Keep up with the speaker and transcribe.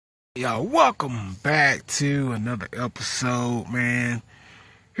Y'all, welcome back to another episode, man.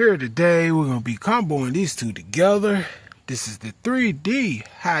 Here today, we're going to be comboing these two together. This is the 3D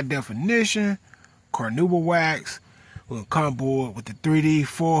high definition carnauba wax. We're going to combo it with the 3D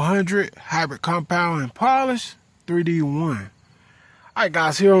 400 hybrid compound and polish 3D 1. Alright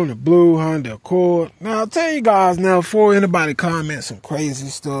guys, here on the blue Honda Accord. Now I'll tell you guys now, before anybody comments some crazy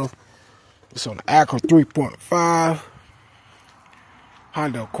stuff, it's on the Acura 3.5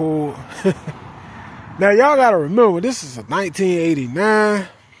 Honda Accord. Now y'all gotta remember, this is a 1989.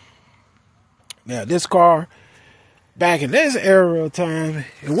 Now this car, back in this era of time,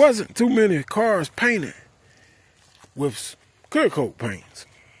 it wasn't too many cars painted with clear coat paints.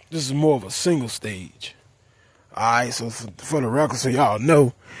 This is more of a single stage. Alright, so for the record, so y'all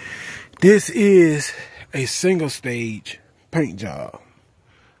know, this is a single stage paint job.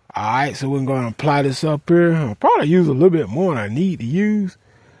 Alright, so we're going to apply this up here. I'll probably use a little bit more than I need to use.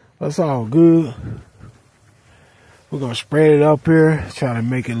 That's all good. We're going to spread it up here, try to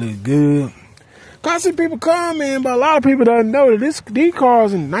make it look good. I see people comment, but a lot of people don't know that these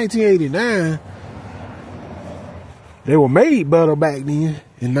cars in 1989, they were made better back then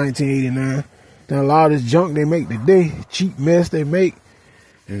in 1989. Then a lot of this junk they make today, cheap mess they make,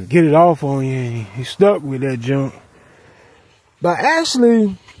 and get it off on you, and you stuck with that junk. But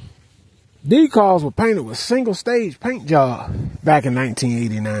actually, these cars were painted with single stage paint job back in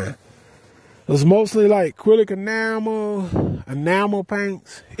 1989. It was mostly like acrylic enamel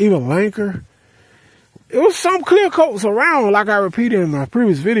paints, even lacquer. It was some clear coats around, like I repeated in my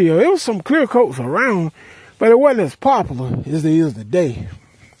previous video. It was some clear coats around, but it wasn't as popular as it is today.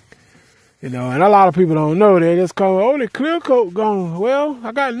 You know, and a lot of people don't know that. It's called, oh, the clear coat gone. Well,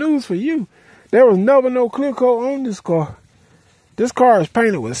 I got news for you. There was never no clear coat on this car. This car is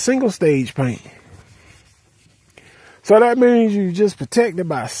painted with single stage paint. So that means you just protected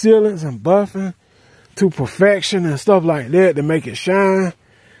by sealants and buffing to perfection and stuff like that to make it shine.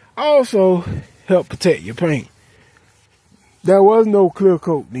 Also help protect your paint. There was no clear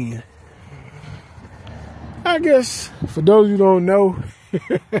coat then. I guess for those who don't know,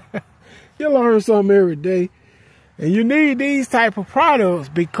 you learn something every day. And you need these type of products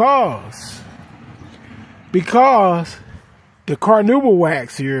because the carnauba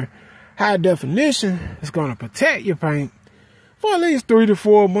wax here, high definition, is going to protect your paint for at least 3 to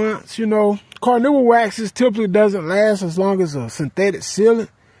 4 months. You know, carnauba waxes typically doesn't last as long as a synthetic sealant,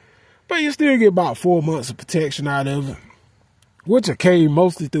 but you still get about 4 months of protection out of it, which occurs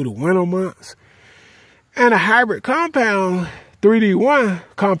mostly through the winter months. And a hybrid compound, 3D 1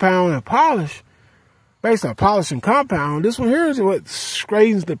 compound and polish, based on polish and compound, this one here is what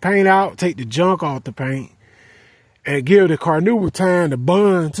straightens the paint out, take the junk off the paint, and give the carnauba time to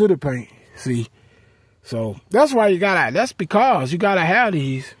bond to the paint. See? So that's why that's because you gotta have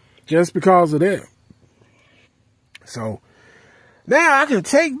these, just because of that. So now I can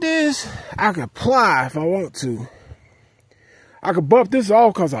take this, I can apply if I want to. I can buff this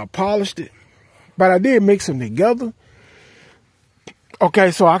off because I polished it, but I did mix them together.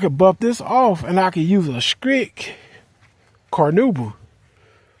 Okay, so I can buff this off and I can use a Scrick carnauba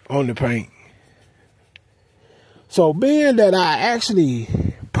on the paint. So being that I actually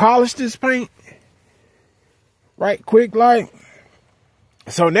polished this paint right quick like,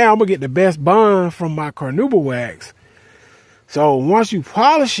 so now I'm gonna get the best bond from my carnauba wax. So once you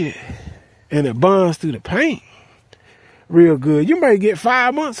polish it and it bonds through the paint real good, you may get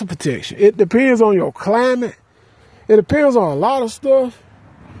 5 months of protection. It depends on your climate. It depends on a lot of stuff.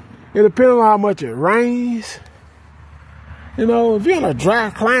 It depends on how much it rains. You know, if you're in a dry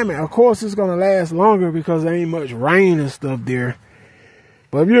climate, of course it's going to last longer because there ain't much rain and stuff there.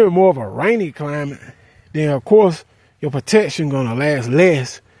 But if you're in more of a rainy climate, then of course your protection going to last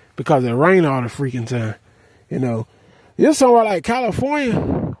less because it rains all the freaking time. You know, you're somewhere like California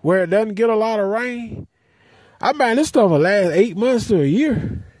where it doesn't get a lot of rain. I mean, this stuff will last 8 months to a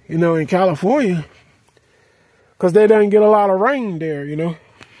year, you know, in California, because they don't get a lot of rain there, you know.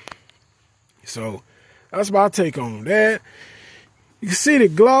 So that's my take on that. You can see the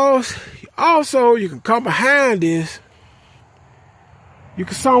gloss. Also, you can come behind this. You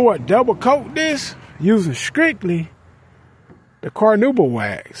can somewhat double coat this using strictly the carnauba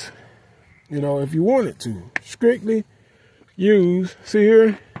wax. You know, if you wanted to. Strictly use, see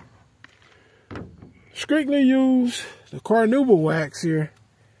here? Strictly use the carnauba wax here.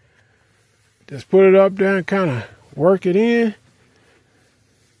 Just put it up there and kind of work it in.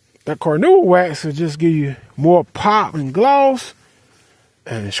 That carnauba wax will just give you more pop and gloss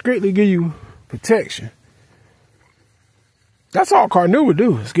and strictly give you protection. That's all carnauba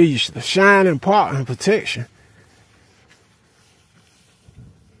do, is give you the shine and pop and protection.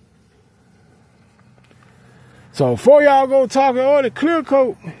 So before y'all go talking, oh, the clear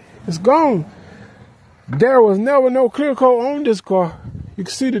coat is gone. There was never no clear coat on this car. You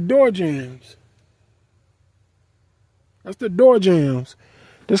can see the door jambs. That's the door jambs.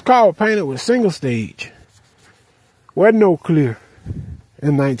 This car was painted with single stage. Wasn't no clear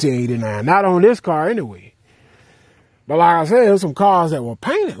in 1989. Not on this car anyway. But like I said, there's some cars that were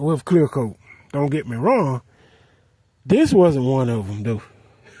painted with clear coat. Don't get me wrong. This wasn't one of them, though.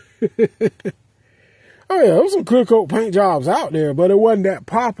 Oh yeah, there was some clear coat paint jobs out there, but it wasn't that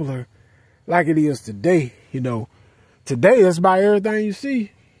popular like it is today. You know, today that's about everything you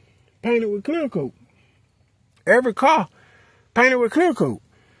see painted with clear coat. Every car painted with clear coat.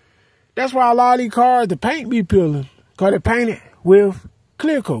 That's why a lot of these cars, the paint be peeling, because they're painted with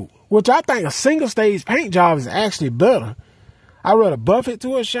clear coat, which I think a single stage paint job is actually better. I'd rather buff it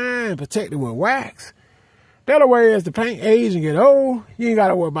to a shine, protect it with wax. The other way is the paint age and get old, you ain't got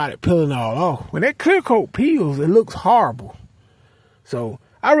to worry about it peeling all off. When that clear coat peels, it looks horrible. So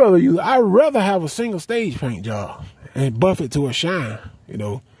I'd rather have a single stage paint job and buff it to a shine, you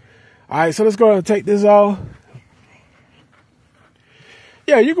know. All right, so let's go ahead and take this off.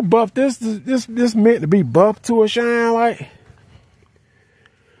 Yeah, you can buff this. This meant to be buffed to a shine, like.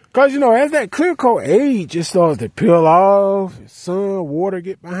 Because, you know, as that clear coat age, it starts to peel off. Sun, water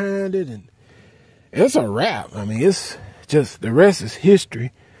get behind it, and it's a wrap. I mean, it's just, the rest is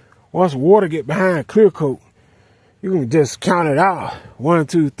history. Once water get behind clear coat, you can just count it out. 1,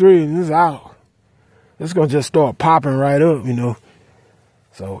 2, 3, and it's out. It's going to just start popping right up, you know.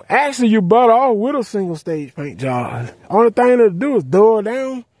 So, actually, you better off with a single stage paint job. Only thing to do is dull it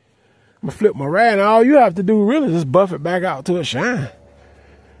down. I'm going to flip my rad, and all you have to do really is just buff it back out to a shine.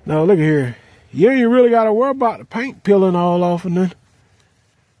 Now, look at here. You ain't really got to worry about the paint peeling all off and then,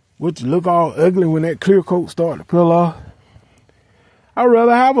 which look all ugly when that clear coat start to peel off. I'd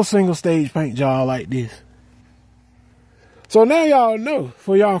rather have a single stage paint job like this. So now y'all know,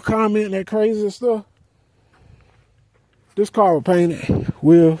 for y'all commenting that crazy stuff, this car was painted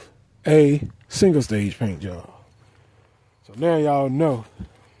with a single stage paint job. So now y'all know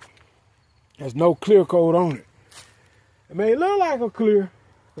there's no clear coat on it. It may look like a clear,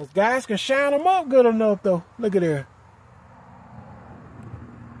 because guys can shine them up good enough though. Look at there.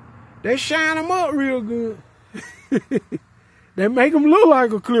 They shine them up real good. They make them look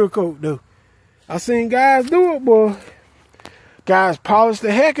like a clear coat though. I seen guys do it, boy. Guys polish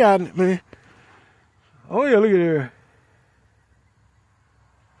the heck out of it, man. Oh yeah, look at there.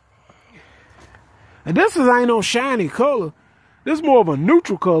 And this ain't no shiny color. This is more of a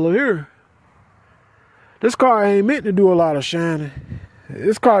neutral color here. This car ain't meant to do a lot of shining.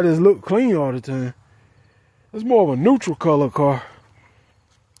 This car just look clean all the time. It's more of a neutral color car.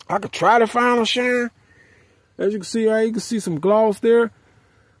 I could try to find a shine. As you can see, right, you can see some gloss there.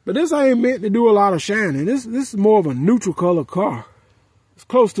 But this ain't meant to do a lot of shining. This is more of a neutral color car. It's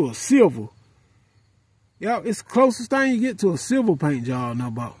close to a silver. Yeah, it's the closest thing you get to a silver paint job now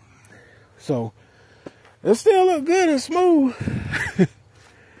about. So, it still look good and smooth.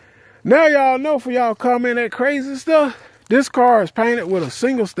 Now y'all know, for y'all comment that crazy stuff, this car is painted with a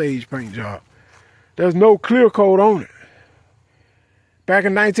single stage paint job. There's no clear coat on it. Back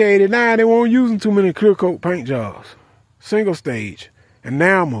in 1989, they weren't using too many clear coat paint jobs. Single stage,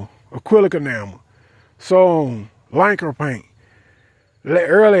 enamel, acrylic enamel, so lacquer paint. The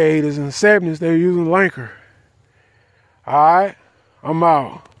early 80s and 70s, they were using lacquer. All right, I'm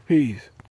out. Peace.